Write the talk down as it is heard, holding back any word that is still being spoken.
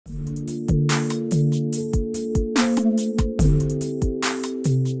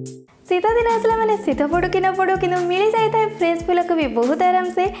शीत दिन आसला माने शीत पड़ू कि न पड़ू कि मिल जाए फ्रेश फूलकोबी बहुत आराम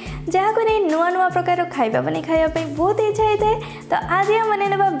से जहाँ को नहीं नुआ नुआ प्रकार खाଇବା बनी खायापी बहुत इच्छा होता है। तो आज हम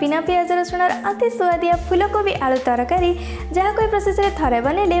बना बिना प्याज रसुण अति सुआदिया फूलकोबी आलू तरकारी जहाँ कोई प्रोसेस थे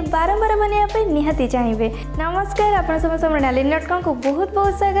बनइले बारंबार बनवाई निहाती चाहिए। नमस्कार आप समस्त मृणालिनी.com को बहुत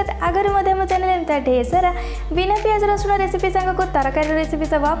बहुत स्वागत। आगर मो चैनल एमता ढेर सारा बिना प्याज रसुण रेसिपी सांग को तरकारी रेसिपी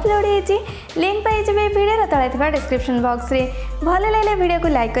सब अपलोड होती लिंक पाइबे वीडियो तले डिस्क्रिप्शन बॉक्स रे। भल लगे वीडियो को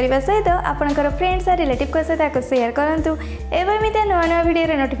लाइक करने सहित आपंकर फ्रेंड्स और रिलेटिव सहित शेयर करूँ। एवं नुआ नुआ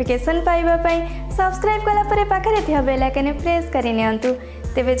वीडियो नोटिफिकेशन पाइबापी सब्सक्राइब कलापर पाखे थी बेल आइकन प्रेस करनी।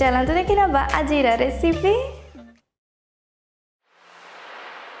 तेज चलते देखी ना आज रेसिपी।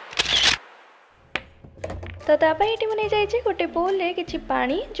 तो ये मुझे जाइए गोटे बोल किसी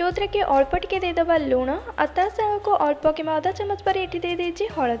पानी जो थी कि अल्प टे देदेबा लुण और सांग को अल्प कि आधा चमच पर ये देदेजी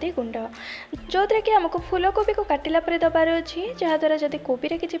हलदी गुंड जो थी कि आमको फूलकोबी को काटिला दबार अच्छी जहाद्वारा जब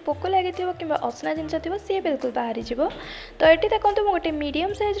कोबी किसी पोक लगी कि असना जिनस थी सी बिल्कुल बाहरी जीव। तो ये देखो मुझे गोटे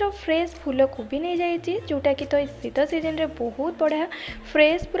मीडियम साइज्र फ्रेश फूलकोबी नहीं जाइए जोटा कि तो शीत सीजन में बहुत बढ़िया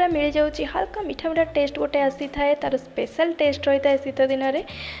फ्रेश पूरा मिल जाऊँगी। हल्का मीठा मीठा टेस्ट गोटे आसी थाए तार स्पेशल टेस्ट रही है शीत दिन में।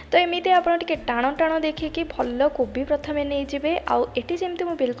 तो एमती आप टाण टाण देखिए भल कोबी प्रथम नहीं जाए आउ एटी जमती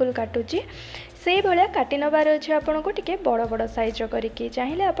मुझे बिल्कुल काटुची से भाया काटी नबार अच्छे आपन को टिके बड़ बड़ साइज्र करके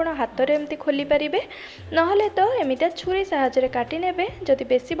चाहिए आप हाथ में एमती खोली पारे ना तो एमती छुरी साहाଯ୍य काटी नेबे। जदि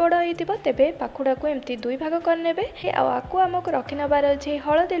बेसी बड़ हो तेबे पाखुड़ा को एमती दुई भाग करने आको आमको रखी नबार अच्छे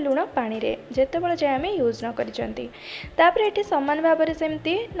हलदी लुण पानी रे जेतेबेले जाए आम यूज न कर ये सामान भाव में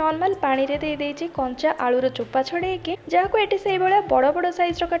सेमती नॉर्मल पानी रे दे देइछि कंचा आलूर चोपा छड़ेकी जहाँ को ये से भाया बड़ बड़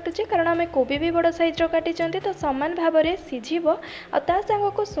साइज्र काटुचे कारण आम कोबी भी बड़ साइज्र काटी तो सामान भाव में सीझीब और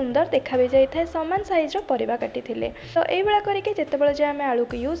सांग को सुंदर देखा भी जाए सामान साइज्र परिबा काटी थिले। तो ये करके जितेबाला जाए आम आलू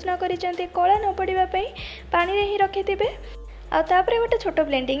को यूज न करी कला न पड़ापी पानी रे ही रखिथे। आउे गोटे छोट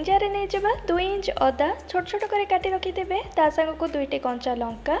ब्लेंडिंग जार नहीं जावा 2 इंच अदा छोट छोट कर काटी रखिथे सांग को 2टी कंचा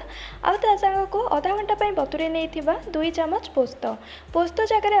लंका आ सांग को आधा घंटा बतुरे नहीं 2 चमच पोस्त पोस्त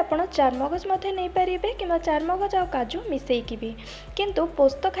जगह आप चारमगज नहीं पारे कि चारमगज आ काजू मिसेकी भी किंतु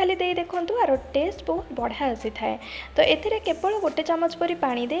पोस्त खाली दे देखूँ आर टेस्ट बहुत बढ़िया आसी थाए। तो ये केवल गोटे चमच परी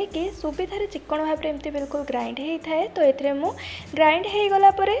पानी देके सुविधार चिकण भाव में एमती बिल्कुल ग्राइंड होता है। तो ये मु ग्राइंड हो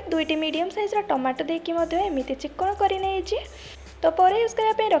गलापर 2टी मीडियम साइज्र टमाटो देकी एमती चिकण कर तो पर यूज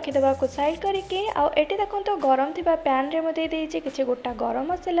करने रखीदेवा को साइड करके आउे देखो तो गरम थी पैन रे मुझे देती किसी गोटा गरम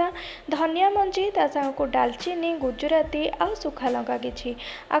मसला धनिया मंजी सांग को डालचीनी गुजराती आउ सुखा लंका किसी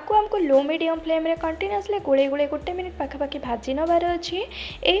आपको आमको लो मीडियम फ्लेम रे कंटिन्यूअसली गोले गोले गोटे मिनिट पाखापाखि भाजी नबार अच्छी।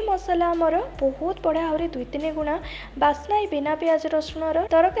 यही मसला आमर बहुत बढ़िया आहरी 2-3 गुणा बास्ना बिना प्याज रसुण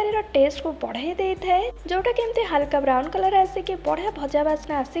तरकारी टेस्ट को बढ़ाई दे थाए जोटा कि हल्का ब्राउन कलर आसिक बढ़िया भजा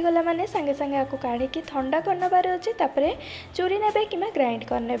बास्ना आसीगला माने सांगे सांगे आपको काढ़ी ठंडा कर नबार अच्छी चूरी कि ग्राइंड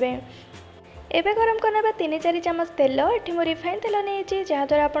करने। एबे गरम करने 3-4 चमच तेल ये मुझे रिफाइन तेल नहीं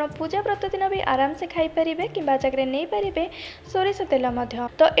जहाद्वारा आप पूजा व्रत दिन भी आराम से खाई पारे कि जगह नहीं पारे सोरिष तेल मध्य।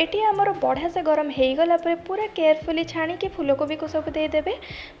 तो ये आमर बढ़िया से गरम हो गला पूरा केयरफुली छाणिकी फूलकोबी को सब देदेवे।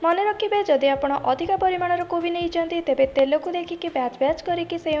 मन रखिए जदि आप अधिक परिमाण कोबी नहीं तेबे तेल को देखिए बैच बैच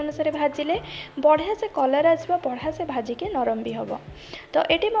करके से अनुसार भाजिले बढ़िया से कलर आसवा बढ़िया से भाजिके नरम भी हम। तो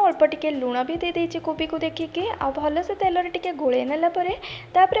ये मैं अल्प टिके लुण भी दे देइछि कोबी को देखिए आ भल से तेल टिके गोले नेला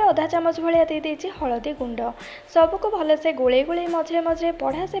आधा चमच भाया देती हलदी गुंड सबको भल से गोले गोले मझे मझे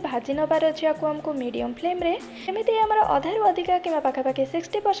बढ़िया से भाजी नबार अच्छे आपको आमको मीडियम फ्लेम रे एमती आमर अधारू अधिका कि पाखापाखि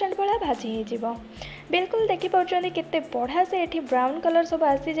 60% भाया भाजी हो बिल्कुल देखी पार्टी केते बढ़िया से ये ब्राउन कलर सब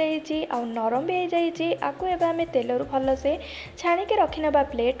आसी जाइए आ नरम भी हो जाइए। आपको एवं तेलू भल से छाणिके रखी नबा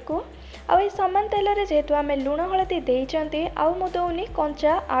प्लेट को आउ सामान तेल रे जेहेतु आम लुण हलदी देइचंती आउ मु दौनी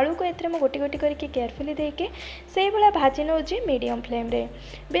कंचा आलू को एथरे गोटी गोटी करके केयरफुली देके से भाया भाजी नौजी मीडियम फ्लेम रे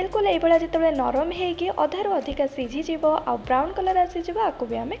बिल्कुल ये जिते नरम होगी अधारू अधिका सीझीज आ ब्राउन कलर आसीज आपको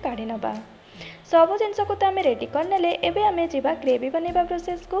भी आम काढ़ी नबा सब जिनस को तो आम रेडी करने एवं आम जा ग्रेवी बनवा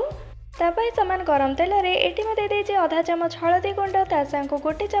प्रोसेस को। तापर सामान गरम तेल रे एटी में देदेजे आधा चमच हलदी गुंड सांग को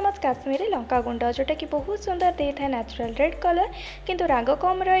 1 चमच काश्मीरी लंका गुंड जोटा कि बहुत सुंदर दे था नेचुरल रेड कलर किंतु राग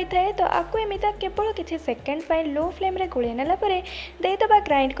कम रही है। तो आपको एमती केवल किसी सेकेंड पर लो फ्लेम रे गोले नेला देदेबा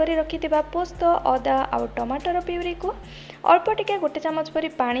ग्राइंड कर रखिथिबा पोस्त अदा आउ टमाटर प्यूरी को अल्प टिके 1 चमच परी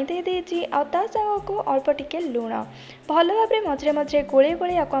पानी दे देइछि आ ता सांग को अल्प टिके लुण भल भाव में मझे मझे गोले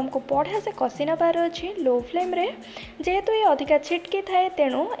गोले आपको आमको बढ़िया से कषि नबार अच्छी लो फ्लेम रे जेहेतु ये अधिका छिटकी थाए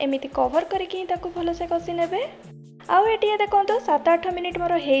तेणु एमती कवर करके भल से कषि नेबे। आउ ये देखो 7-8 मिनिट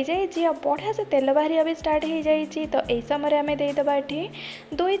मोर हो जाइए बढ़िया से तेल बाहर भी स्टार्ट हो जाइए। तो यही समय आम देदेबा ये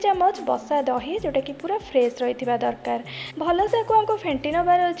 2 चम्मच बसा दही जोटा कि पूरा फ्रेश रही दरकार। भलसे आमको फेंटी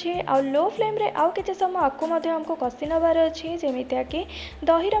नबार अच्छे आउ लो फ्लेम रे आउ किसी समय आमको कषि नबार अच्छे जमीतिया कि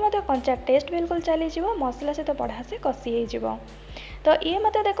दहीर कंचा टेस्ट बिल्कुल चलीज मसला सहित बढ़िया से कषि हो। तो ये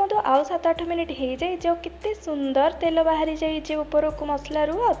मत देखो आउ 7-8 मिनिट हो जाइए केते सुंदर तेल बाहरी जाइए ऊपर को मसला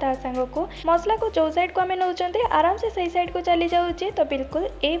रू आ सांग को मसला को जो साइड को आम नौचे आराम से सही साइड को चली जाऊे। तो बिल्कुल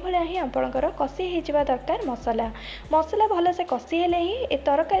ये ही आपंकर कषि हो दरकार मसला मसला भल से कषि हेले ही ए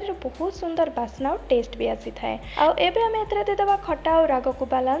तरकारी बहुत सुंदर बास्ना और टेस्ट भी आसी थाए। आउ एबे आम एथरे देदेबा खट्टा और राग को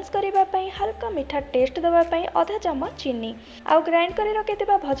बैलेंस करने हल्का मीठा टेस्ट देवाई आधा चामच चीनी आउ ग्राइंड कर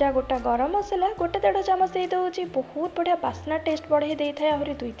रखिथिबा भजा गोटा गरम मसला 1.5 चामच दे दउची। बहुत बढ़िया बास्ना टेस्ट बढ़े दे थाए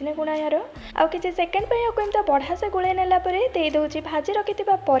आहरी 2-3 गुणा यार। आउ किछि सेकंड पे एमता बढ़िया से गोळे नेला परे दे दउची भाजी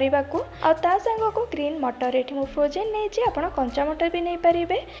रखिथिबा परिबा को आ ता संग को ग्रीन मटर एठी मु फ्रोजन नै छी आपण कंचा मटर भी नै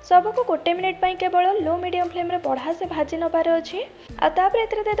परिबे। सब को 1 मिनिट पई केवल लो मीडियम फ्लेम रे बढ़िया से भाजी नबार अछि। आ तापर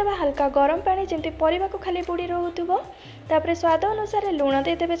एथरे दे देबा हल्का गरम पानी जेंति परिबा को खाली बुडी रहउथबो। तापर स्वाद अनुसार लूण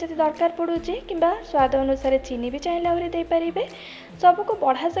दे देबे जति दरकार पडुची किबा स्वाद अनुसार चीनी भी चाहिले आहरी दे परिबे। सब को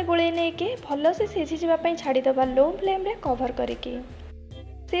बढ़िया से गोळे नै के भल से सिझी जिबा पई छाडी दबा लो फ्लेम रे कवर करिकी।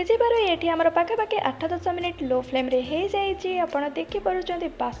 सीझीबार ये आमर पाखापाखि 8-10 मिनिट लो फ्लेम रे हो जाइए। आपड़ देखिपुंट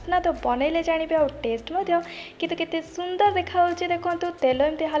बास्ना तो बनइले जानवे आ टेस्ट कितु केते सुंदर देखा देखो तेल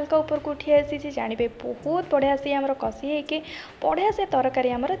एमती हल्का ऊपर को उठी आसी जानवे बहुत बढ़िया से आमर कषि होगी बढ़िया से तरकारी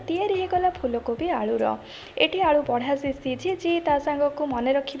आमर तैयारी होगला फूलकोबी आलूर। ये आलू बढ़िया से सीझी ता सांग को मन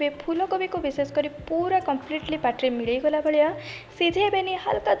रखिए फूलकोबी को विशेष कर पूरा कम्प्लीटली पाटे मिलगला भाया सीझेबेनी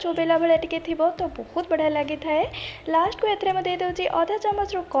हल्का चोबेला भाया टे थी तो बहुत बढ़िया लगी थाए। लास्ट को एथरे दे दूसरी आधा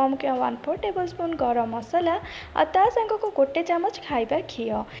चामच कम कि 1/4 टेबल स्पून गरम मसला और ता संग को 1 चामच खाइबा घी।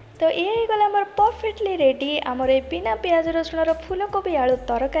 तो ये गला आमर परफेक्टली रेडी आमर बिना प्याज रसुण फूलकोबी आलू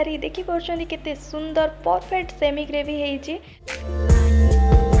तरकारी। देखि पारुछंती केते सुंदर परफेक्ट सेमी ग्रेवी होईची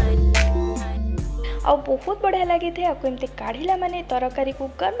आ बहुत बढ़िया लगी थे। आपको एमती काढ़िला माने तरकारी को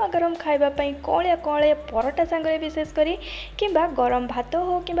गरमा गरम खाइबापी कौलिया कौलिया परोटा सांगरे विशेष करी किंबा गरम भात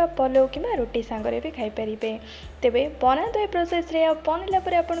हो किंबा पलाव किंबा रोटी सांगरे भी खाई परिबे। तेबे बनातो ए प्रोसेस रे बनला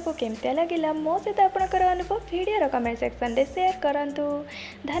परे आपनको केमतिया लागिला मो सहित आपनकर अनुभव वीडियो कमेंट सेक्शन रे शेयर करंतु।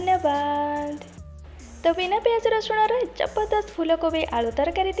 धन्यवाद। तो बिना प्याज रसुण जबरदस्त फूलकोबी आलू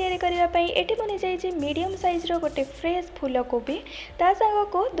तरकारी तैयारी करने ये बनी जाइए मीडियम साइज गोटे फ्रेश फूलकोबी ता संग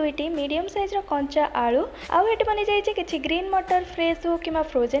को 2टी मीडियम साइज कंचा आलू आउ ये बनी जाइए किसी ग्रीन मटर फ्रेश हो कि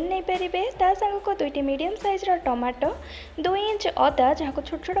फ्रोजेन नहीं पारे ता संग को 2टी मीडियम साइज टमाटो 2 इंच अदा जहाँ को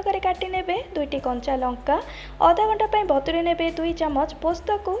छोट छोट कर काटी ने 2टी कंचा लंका आधा घंटा बतुरी ने 2 चामच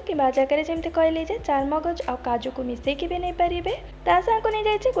पोस्त को कि जगह जमी कहली 4 मगज आ काजू को मिसेकी भी नहीं पारे ता संग को नहीं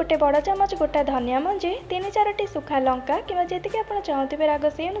जाइए गोटे बड़ चामच गोटा धनिया मंजी 3-4टी सुखा लंका कि जी आप चाहते राग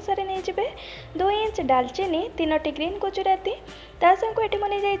से अनुसार नहीं 2 इंच डालचीनी 3टी ग्रीन गुजराती ता संग को ये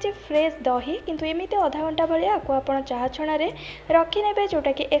बनी जाइए फ्रेश दही किंतु एमती आधा घंटा भाया आपको आप चाह छणारे रखिने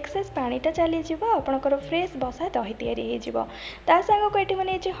जोटा कि एक्सेस पानीटा चलीज आपंकर फ्रेश बसा दही तैयारी ता संग को ये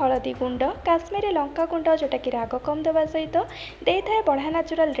बनी हलदी गुंड काश्मीरी लंका गुंड जोटा कि राग कम देवा सहित दे था बढ़िया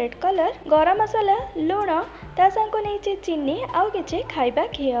नेचुरल रेड कलर गरम मसला लुण ता संग को नहीं चीनी आउ कि खाइबा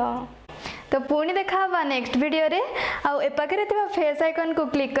घी। तो पुणी देखा नेक्स्ट वीडियो रे आउ ए पाखे फेस आइकन को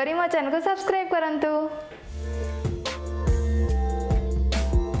क्लिक करी मो चैनल को सब्सक्राइब करंतु।